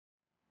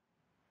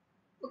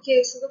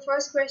Okay, so the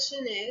first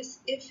question is,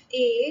 if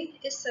A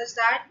is such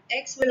that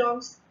X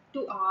belongs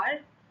to R,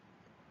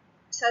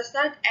 such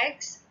that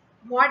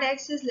mod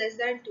X is less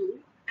than 2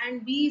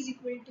 and B is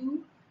equal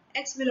to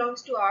X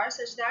belongs to R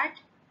such that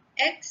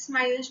X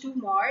minus 2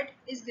 mod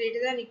is greater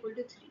than or equal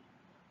to 3,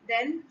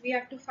 then we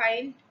have to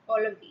find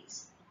all of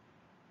these.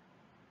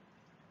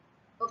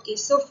 Okay,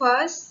 so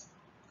first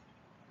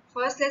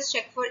let's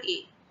check for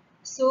A.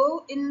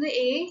 So in the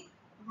A,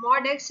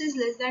 mod X is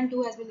less than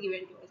 2 has been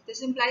given to us.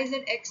 This implies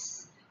that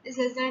X is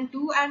less than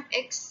 2 and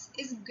X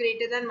is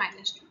greater than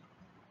minus 2.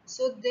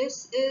 So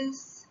this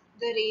is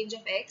the range of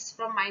X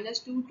from minus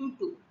 2 to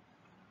 2.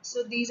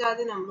 So these are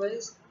the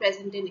numbers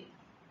present in A.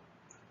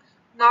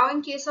 Now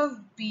in case of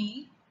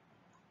B,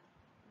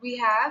 we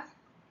have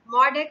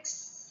mod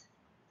X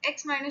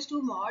minus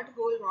 2 mod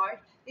whole mod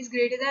is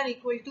greater than or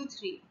equal to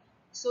 3.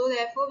 So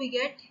therefore we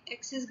get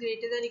X is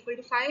greater than or equal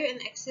to 5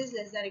 and X is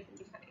less than or equal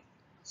to 5.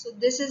 So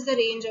this is the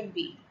range of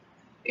B.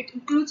 It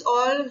includes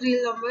all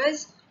real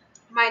numbers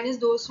minus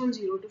those from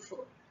 0 to 4.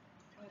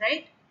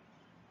 Alright.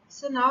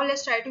 So now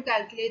let's try to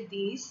calculate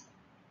these.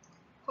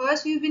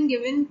 First we've been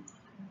given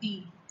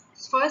D.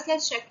 First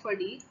let's check for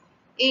D.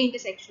 A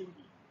intersection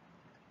B.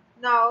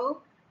 Now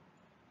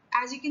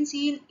as you can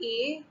see in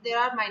A there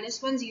are minus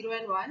 1, 0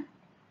 and 1,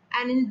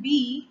 and in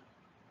B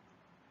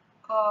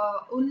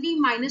only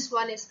minus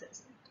 1 is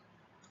present.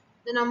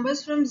 The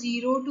numbers from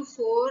 0 to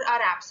 4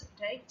 are absent,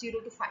 right? 0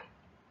 to 5.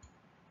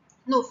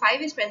 No,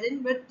 5 is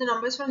present, but the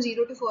numbers from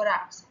 0 to 4 are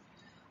absent.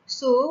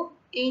 So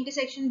A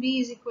intersection B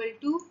is equal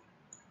to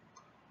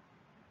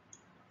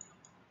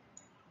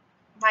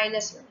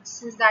minus 1,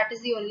 since that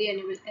is the only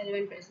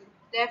element present.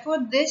 Therefore,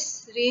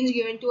 this range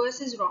given to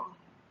us is wrong.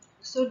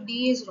 So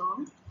D is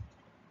wrong.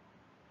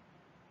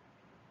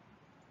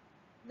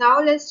 Now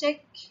let's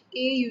check A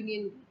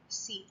union B,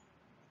 C.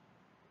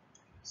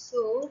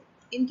 So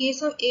in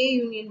case of A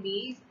union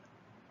B,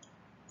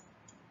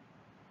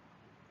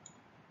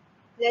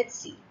 let's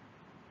see.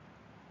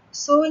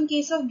 So in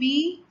case of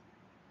B,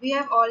 we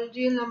have all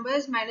real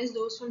numbers minus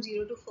those from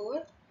 0 to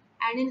 4,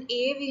 and in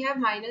A we have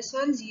minus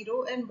 1,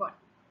 0 and 1.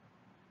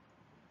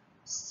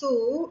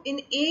 So in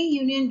A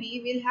union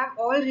B, we'll have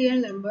all real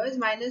numbers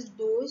minus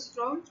those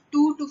from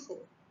 2 to 4,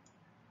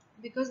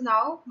 because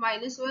now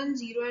minus 1,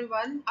 0 and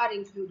 1 are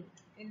included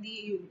in the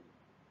union.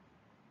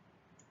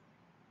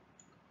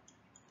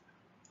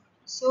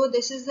 So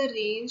this is the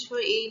range for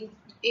A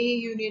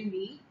union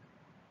B.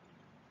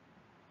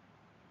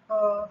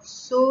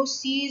 So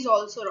C is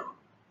also wrong.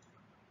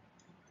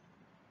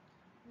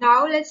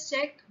 Now let's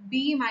check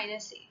B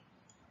minus A.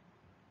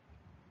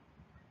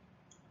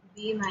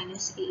 B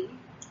minus A.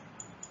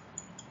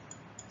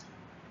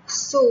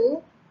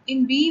 So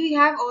in B we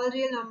have all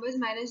real numbers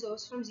minus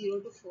those from 0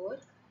 to 4,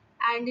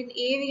 and in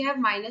A we have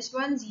minus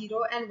 1,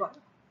 0 and 1.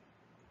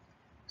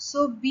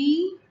 So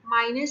B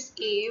minus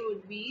A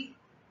would be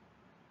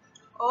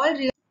all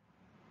real.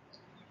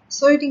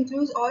 So it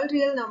includes all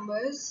real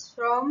numbers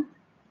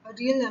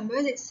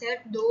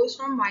except those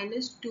from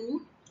minus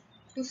 2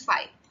 to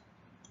 5.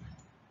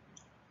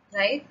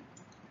 Right?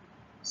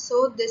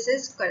 So this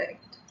is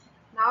correct.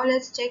 Now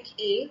let's check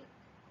A,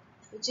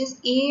 which is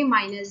A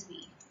minus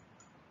B.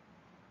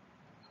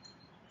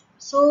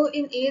 So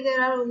in A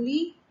there are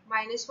only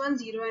minus 1,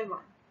 0 and 1.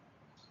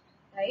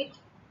 Right?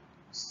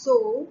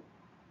 So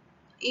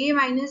A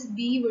minus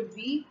B would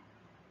be,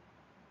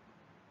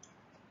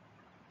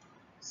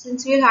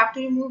 since we'll have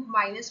to remove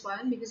minus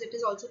 1 because it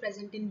is also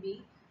present in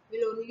B,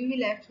 we'll only be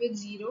left with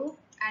 0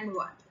 and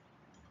 1.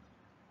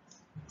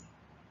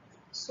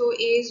 So A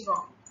is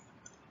wrong.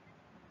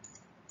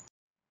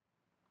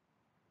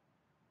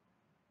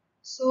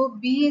 So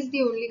B is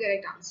the only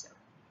correct answer.